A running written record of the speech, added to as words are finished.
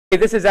Hey,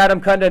 this is Adam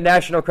Kunda,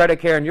 National Credit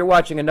Care, and you're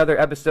watching another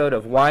episode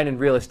of Wine and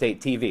Real Estate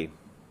TV.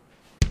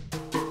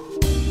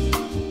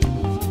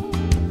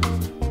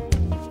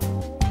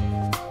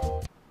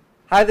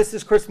 Hi, this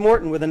is Chris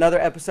Morton with another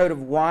episode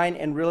of Wine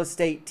and Real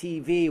Estate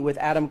TV with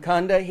Adam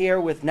Kunda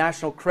here with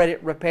National Credit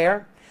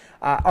Repair.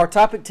 Our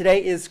topic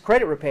today is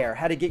credit repair,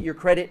 how to get your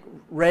credit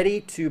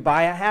ready to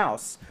buy a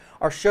house.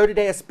 Our show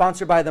today is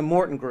sponsored by the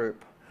Morton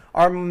Group.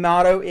 Our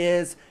motto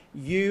is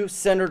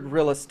you-centered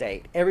real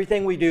estate.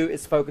 Everything we do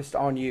is focused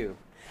on you.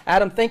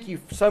 Adam, thank you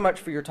so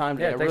much for your time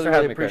today. Yeah, I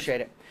really appreciate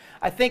it.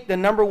 I think the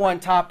number one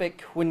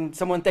topic when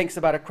someone thinks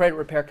about a credit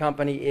repair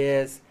company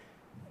is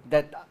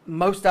that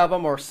most of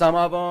them or some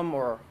of them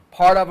or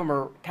part of them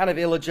are kind of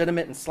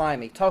illegitimate and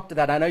slimy. Talk to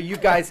that. I know you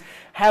guys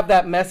have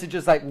that message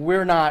as like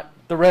we're not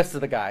the rest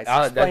of the guys.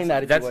 Explain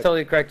that if you would. That's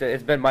totally correct.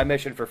 It's been my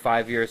mission for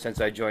 5 years since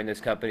I joined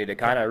this company to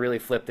kind of really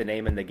flip the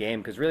name in the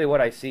game, because really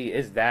what I see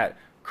is that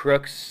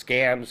crooks,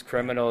 scams,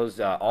 criminals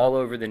all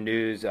over the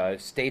news,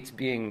 states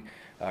being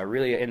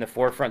really in the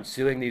forefront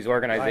suing these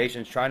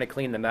organizations, trying to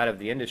clean them out of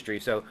the industry.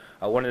 So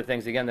one of the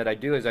things, again, that I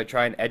do is I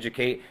try and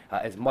educate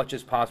as much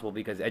as possible,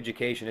 because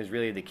education is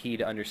really the key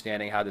to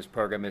understanding how this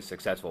program is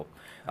successful.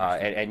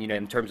 And you know,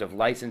 in terms of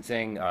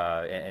licensing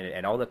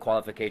and all the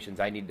qualifications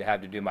I need to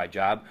have to do my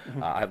job,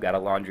 I've got a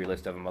laundry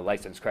list of them. I'm a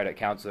licensed credit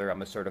counselor.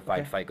 I'm a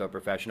certified FICO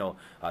professional.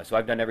 So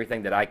I've done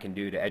everything that I can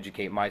do to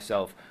educate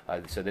myself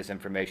so this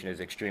information is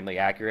extremely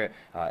accurate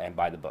and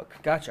by the book.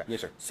 Gotcha. Yes,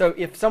 sir. So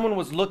if someone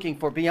was looking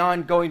for,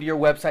 beyond going to your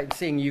website and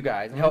seeing you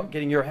guys,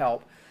 getting your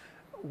help,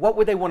 what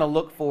would they want to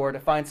look for to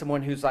find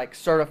someone who's like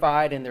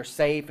certified and they're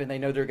safe and they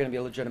know they're going to be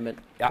a legitimate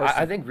person?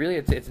 I think really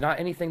it's not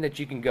anything that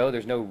you can go.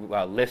 There's no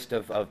list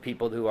of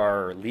people who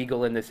are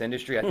legal in this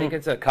industry. I think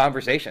it's a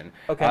conversation.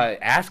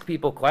 Ask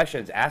people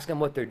questions. Ask them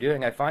what they're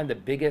doing. I find the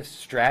biggest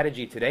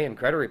strategy today in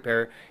credit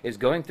repair is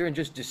going through and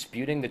just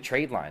disputing the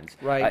trade lines.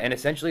 And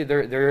essentially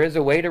there is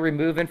a way to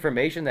remove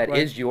information that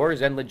is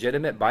yours and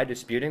legitimate by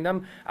disputing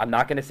them. I'm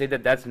not going to say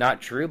that that's not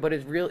true, but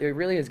it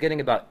really is getting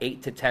about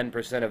 8 to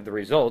 10% of the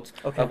results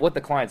of what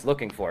the client's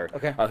looking for.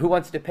 Who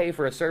wants to pay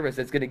for a service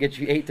that's going to get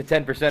you 8 to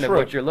 10% of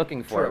what you're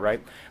looking for,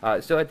 right?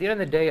 So at the end of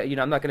the day, you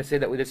know, I'm not going to say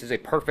that this is a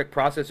perfect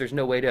process. There's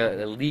no way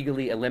to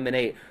legally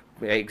eliminate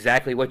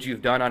exactly what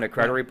you've done on a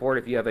credit report.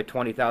 If you have a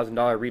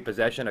 $20,000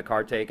 repossession, a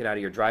car taken out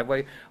of your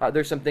driveway,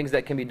 there's some things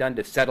that can be done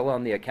to settle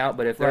on the account.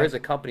 But if there is a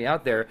company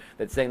out there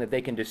that's saying that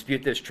they can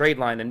dispute this trade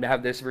line and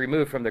have this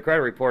removed from the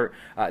credit report,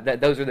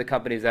 those are the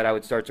companies that I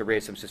would start to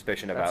raise some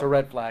suspicion about. That's a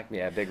red flag.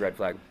 Yeah, big red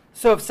flag.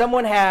 So if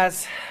someone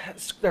has,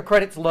 their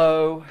credit's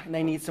low and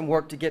they need some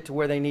work to get to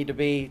where they need to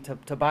be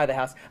to buy the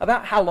house,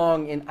 about how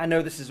long, and I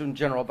know this is in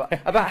general, but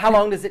about how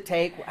long does it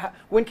take?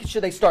 When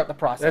should they start the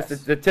process?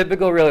 That's the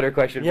typical realtor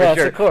question, yes,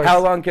 for sure. Of course.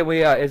 How long can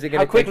we, is it going to take?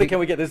 How quickly can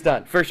we get this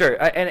done? For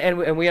sure.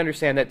 And we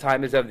understand that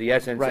time is of the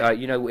essence.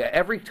 You know,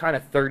 every kind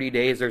of 30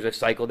 days there's a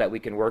cycle that we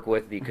can work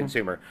with the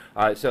consumer.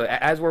 So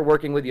as we're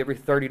working with you every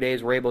 30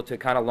 days, we're able to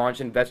kind of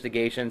launch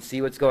investigations,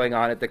 see what's going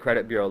on at the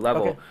credit bureau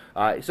level.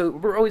 So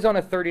we're always on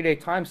a 30-day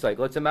time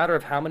cycle. It's a matter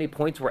of how many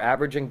points we're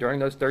averaging during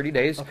those 30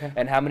 days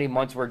and how many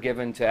months we're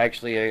given to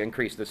actually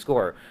increase the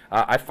score.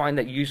 I find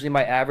that usually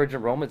my average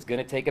enrollment is going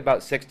to take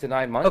about 6 to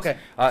 9 months.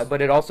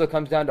 But it also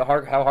comes down to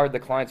how hard the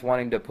client's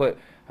wanting to put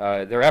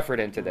their effort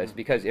into this,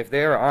 because if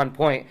they're on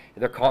point,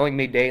 they're calling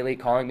me daily,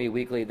 calling me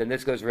weekly, then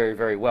this goes very,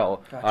 very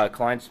well.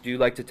 Clients do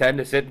like to tend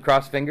to sit and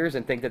cross fingers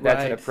and think that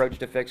that's an approach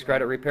to fix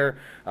credit repair,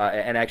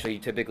 and actually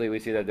typically we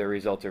see that their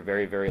results are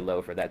very, very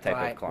low for that type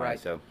of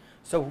client.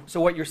 So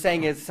what you're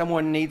saying is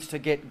someone needs to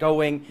get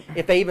going.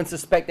 If they even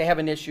suspect they have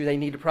an issue, they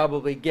need to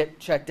probably get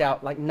checked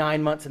out like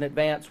 9 months in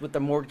advance with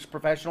the mortgage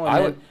professional.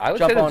 And I would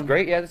say that's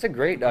great. Yeah, that's a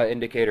great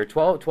indicator.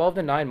 12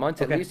 to 9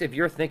 months. At least if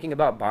you're thinking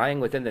about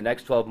buying within the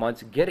next 12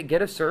 months, get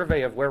a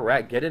survey of where we're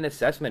at. Get an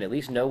assessment. At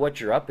least know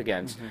what you're up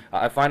against.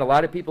 I find a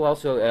lot of people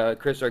also,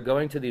 Chris, are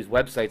going to these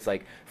websites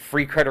like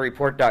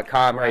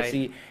freecreditreport.com. I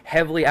see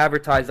heavily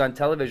advertised on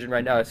television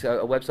right now. It's a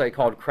website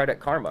called Credit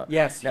Karma.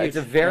 Yes. Now, it's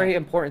a very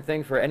important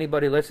thing for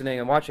anybody listening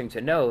and watching to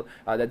know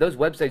that those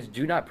websites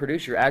do not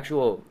produce your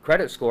actual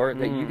credit score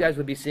that you guys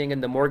would be seeing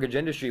in the mortgage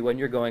industry when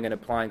you're going and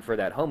applying for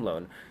that home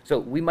loan. So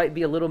we might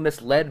be a little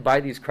misled by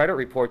these credit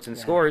reports and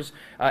scores,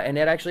 and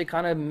it actually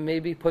kind of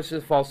maybe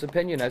pushes a false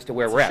opinion as to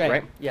where we're at,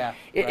 right?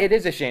 It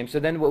is a shame. So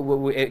then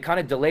it kind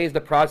of delays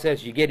the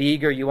process. You get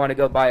eager, you want to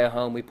go buy a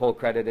home, we pull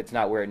credit, it's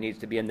not where it needs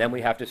to be, and then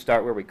we have to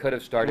start where we could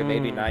have started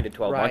maybe 9 to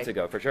 12 months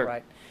ago, for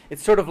sure.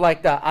 It's sort of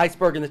like the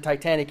iceberg in the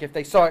Titanic. If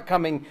they saw it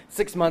coming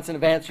 6 months in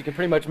advance, you could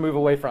pretty much move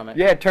away from it.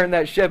 Yeah, turn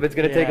that ship. It's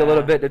going to take a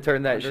little bit to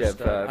turn that ship,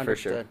 for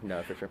sure.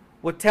 No, for sure.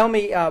 Well, tell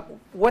me,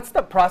 what's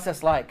the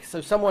process like?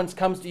 So someone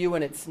comes to you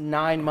and it's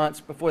 9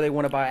 months before they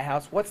want to buy a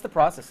house. What's the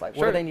process like?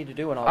 What do they need to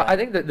do and all that? I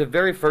think that the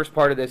very first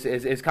part of this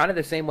is kind of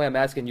the same way I'm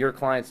asking your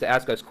clients to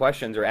ask us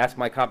questions or ask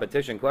my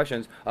competition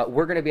questions.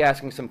 We're going to be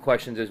asking some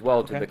questions as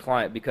well to the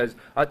client, because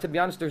to be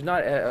honest, there's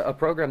not a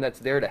program that's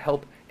there to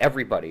help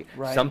everybody.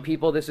 Right. Some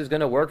people this is going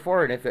to work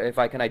for, and if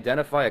I can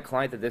identify a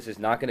client that this is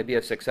not going to be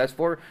a success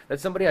for,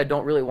 that's somebody I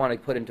don't really want to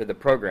put into the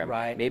program.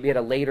 Right. Maybe at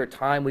a later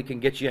time we can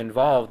get you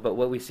involved, but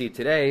what we see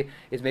today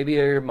is maybe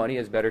your money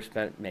is better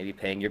spent maybe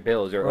paying your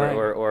bills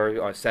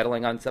or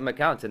settling on some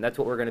accounts, and that's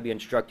what we're going to be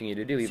instructing you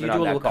to do. So even you on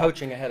do a that little call.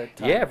 coaching ahead of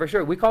time. Yeah, for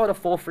sure. We call it a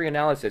full free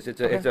analysis.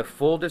 It's a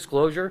full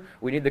disclosure.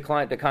 We need the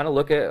client to kind of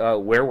look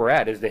at where we're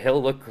at. Does the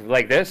hill look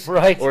like this,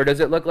 right, or does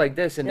it look like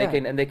this? And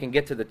they can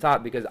get to the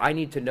top, because I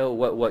need to know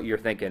what you're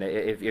thinking.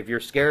 If you're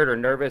scared or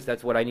nervous,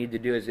 that's what I need to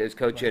do is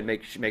coach you and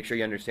make sure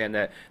you understand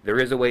that there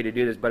is a way to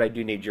do this, but I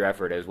do need your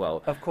effort as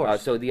well. Of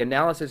course. So the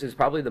analysis is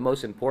probably the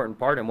most important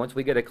part, and once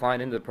we get a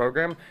client into the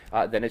program,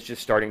 then it's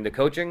just starting the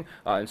coaching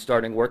and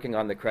starting working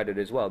on the credit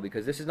as well,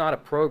 because this is not a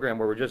program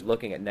where we're just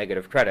looking at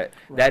negative credit.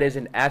 Right. That is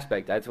an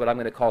aspect. That's what I'm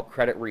going to call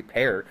credit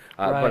repair.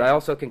 Right. But I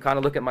also can kind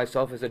of look at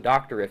myself as a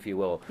doctor, if you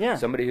will. Yeah.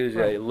 Somebody who's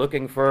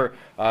looking for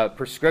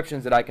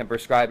prescriptions that I can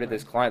prescribe to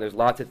this client. There's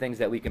lots of things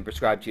that we can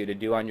prescribe to you to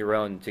do on your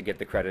own to get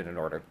the credit in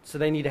order. So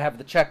they need to have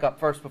the checkup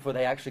first before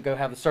they actually go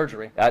have the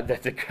surgery.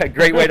 That's a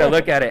great way to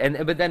look at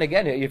it. But then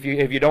again, if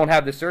you don't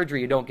have the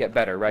surgery, you don't get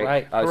better,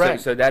 right?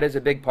 Right. So that is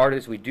a big part of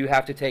this. We do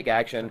have to take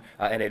action,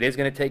 and it is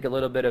going to take a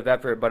little bit of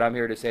effort, but I'm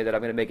here to say that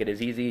I'm going to make it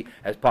as easy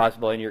as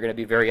possible, and you're going to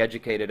be very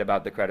educated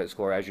about the credit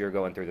score as you're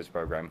going through this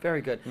program.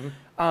 Very good.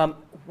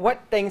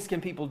 What things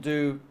can people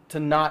do to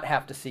not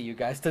have to see you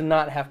guys, to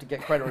not have to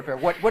get credit repair?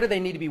 What do they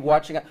need to be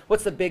watching?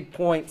 What's the big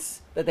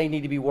points that they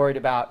need to be worried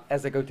about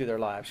as they go through their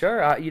lives?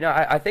 Sure.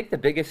 I think the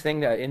biggest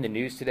thing in the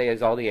news today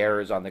is all the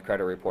errors on the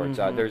credit reports.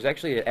 There's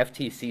actually an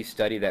FTC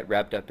study that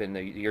wrapped up in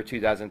the year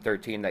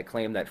 2013 that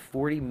claimed that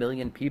 40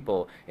 million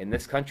people in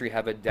this country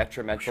have a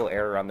detrimental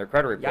error on their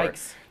credit report.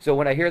 Yikes. So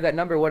when I hear that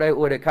number, what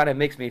it kind of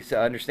makes me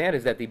understand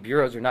is that the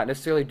bureaus are not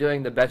necessarily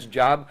doing the best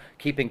job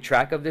keeping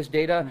track of this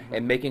data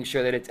and making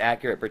sure that it's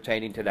accurate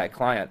pertaining to that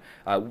client.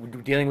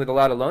 Dealing with a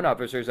lot of loan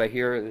officers, I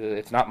hear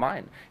it's not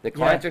mine. The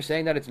clients are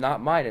saying that it's not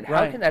mine, and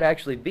how can that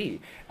actually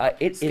be?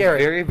 It's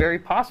very, very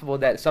possible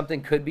that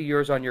something could be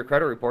yours on your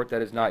credit report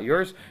that is not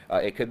yours.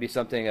 It could be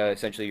something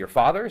essentially your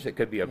father's, it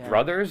could be a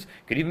brother's,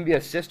 could even be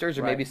a sister's,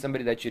 or maybe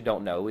somebody that you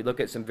don't know. We look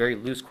at some very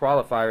loose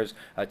qualifiers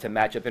to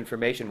match up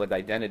information with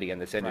identity in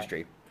this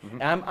industry.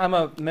 I'm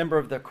a member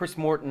of the Chris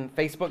Morton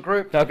Facebook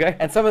group. Okay.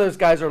 And some of those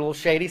guys are a little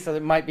shady, so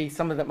there might be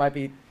some of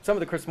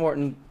the Chris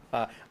Morton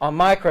on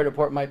my credit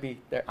report might be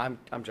there. I'm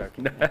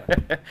joking.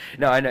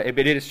 No, I know,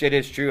 but it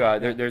is true.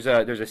 There's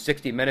a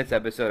 60 Minutes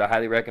episode I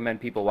highly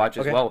recommend people watch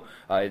as well.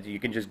 You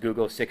can just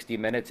Google 60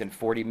 Minutes and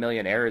 40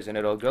 million errors, and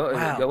it'll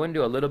go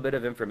into a little bit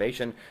of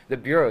information. The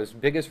bureau's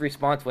biggest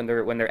response when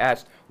they're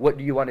asked, "What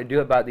do you want to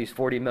do about these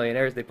 40 million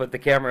errors?" They put the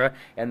camera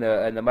and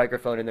the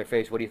microphone in their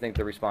face. What do you think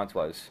the response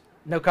was?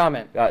 No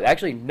comment.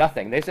 Actually,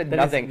 nothing. They said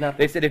nothing.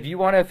 They said, if you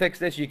want to fix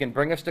this, you can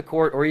bring us to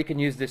court, or you can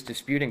use this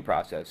disputing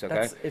process.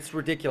 Okay. It's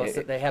ridiculous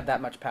that they have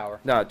that much power.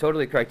 No,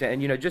 totally correct.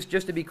 And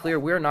just to be clear,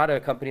 we're not a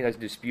company that's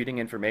disputing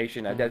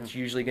information. That's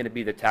usually going to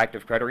be the tact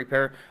of credit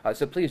repair.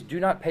 So please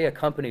do not pay a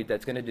company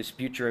that's going to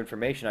dispute your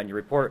information on your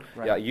report.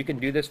 You can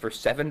do this for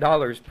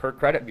 $7 per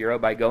credit bureau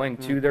by going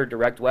to their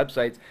direct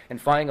websites and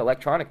filing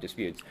electronic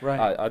disputes.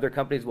 Other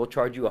companies will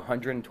charge you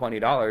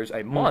 $120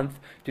 a month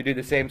to do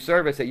the same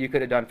service that you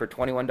could have done for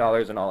 $21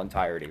 in all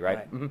entirety,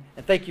 right? And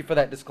thank you for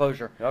that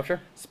disclosure. Oh,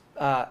 sure.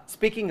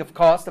 Speaking of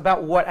cost,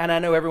 about what, and I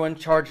know everyone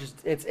charges,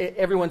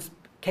 everyone's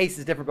case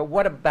is different, but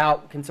what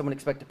about can someone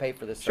expect to pay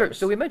for this service?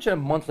 So we mentioned a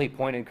monthly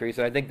point increase,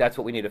 and I think that's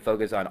what we need to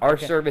focus on. Our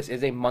service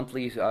is a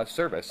monthly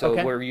service, so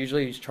we're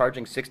usually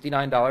charging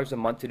 $69 a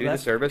month to do the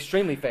service.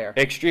 Extremely fair.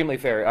 Extremely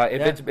fair.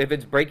 If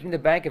it's breaking the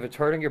bank, if it's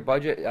hurting your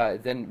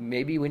budget, then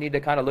maybe we need to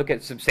kind of look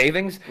at some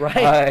savings,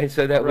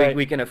 so that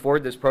we can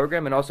afford this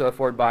program and also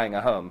afford buying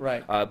a home.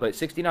 But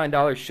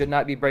 $69 should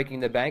not be breaking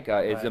the bank.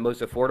 It's the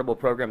most affordable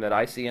program that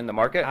I see in the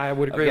market. I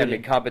would agree with you.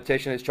 The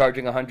competition is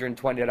charging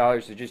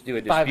 $120 to just do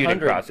a disputing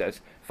process.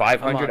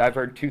 500, I've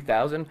heard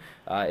 2,000.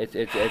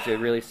 It's a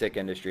really sick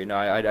industry. No,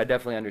 I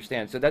definitely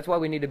understand. So that's why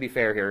we need to be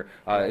fair here.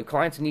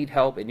 Clients need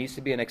help. It needs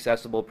to be an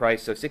accessible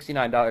price. So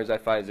 $69 I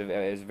find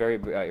is very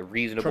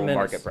reasonable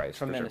market price.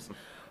 Tremendous. For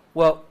sure.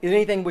 Well, is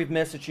anything we've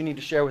missed that you need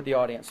to share with the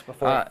audience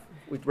before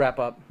we wrap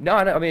up? No,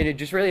 I mean,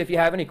 just really, if you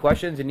have any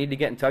questions and need to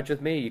get in touch with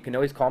me, you can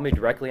always call me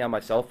directly on my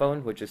cell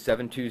phone, which is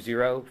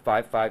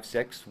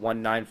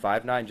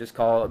 720-556-1959. Just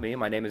call me.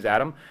 My name is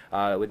Adam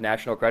with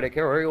National Credit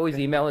Care, or always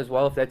email as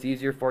well if that's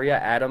easier for you,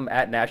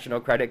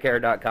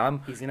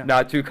 adam@nationalcreditcare.com. Easy enough.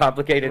 Not too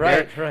complicated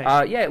there.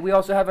 Right. We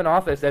also have an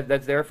office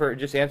that's there for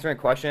just answering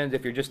questions.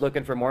 If you're just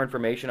looking for more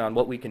information on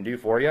what we can do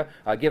for you,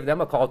 give them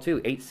a call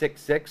too.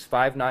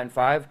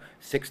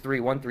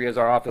 866-595-6313 is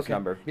our office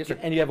number. Yes, sir.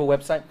 And you have a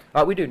website?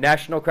 We do,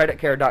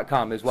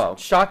 nationalcreditcare.com as well.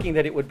 It's shocking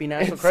that it would be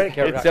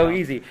nationalcreditcare.com. It's so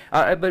easy.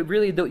 But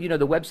really, the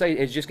website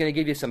is just going to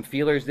give you some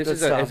feelers. This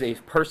is a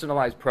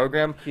personalized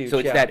program. Huge, so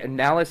it's that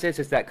analysis,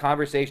 it's that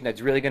conversation that's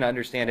really going to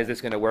understand, is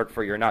this going to work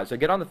for you or not? So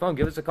get on the phone,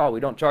 give us a call.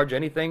 We don't charge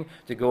anything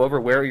to go over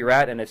where you're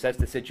at and assess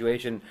the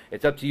situation.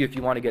 It's up to you if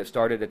you want to get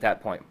started at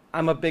that point.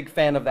 I'm a big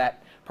fan of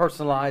that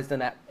personalized in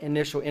that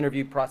initial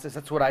interview process.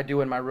 That's what I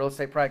do in my real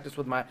estate practice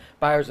with my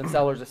buyers and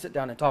sellers. I sit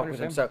down and talk with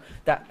them. So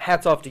that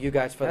hats off to you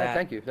guys for that.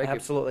 Thank you.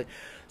 Absolutely.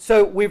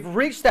 So we've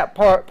reached that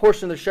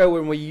portion of the show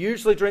when we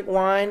usually drink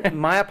wine.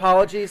 My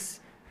apologies.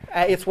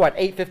 It's what,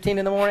 8:15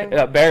 in the morning?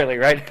 Yeah, barely,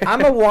 right?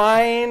 I'm a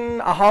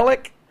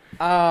wineaholic.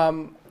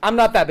 I'm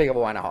not that big of a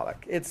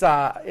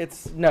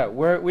wineaholic. No,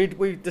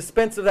 we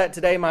dispense of that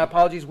today. My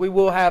apologies. We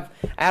will have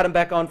Adam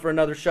back on for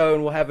another show,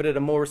 and we'll have it at a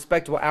more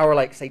respectable hour,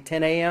 like say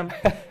 10 a.m.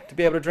 to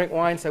be able to drink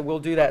wine. So we'll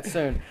do that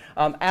soon.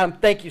 Adam,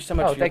 thank you so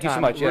much for your time. Thank you so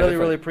much.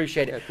 Really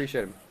appreciate it. Yeah,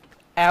 appreciate it.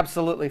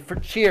 Absolutely. For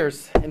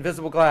cheers,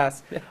 Invisible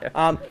Glass.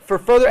 For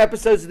further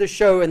episodes of this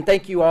show, and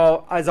thank you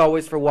all, as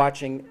always, for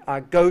watching,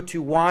 go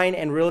to Wine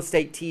and Real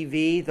Estate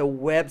TV. The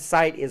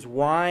website is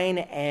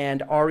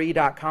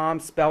wineandre.com,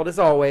 spelled as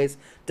always,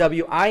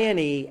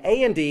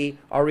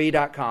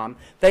 WINEANDRE.com.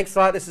 Thanks a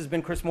lot. This has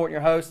been Chris Morton,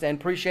 your host, and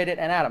appreciate it.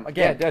 And Adam,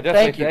 again,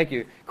 thank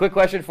you. Quick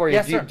question for you.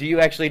 Yes, sir. Do you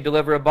actually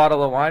deliver a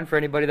bottle of wine for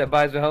anybody that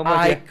buys a home?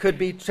 I could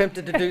be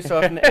tempted to do so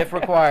if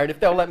required, if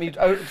they'll let me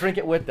drink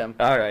it with them.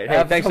 All right.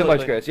 Hey, thanks so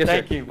much, Chris. Yes,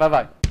 Thank you.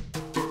 Bye-bye.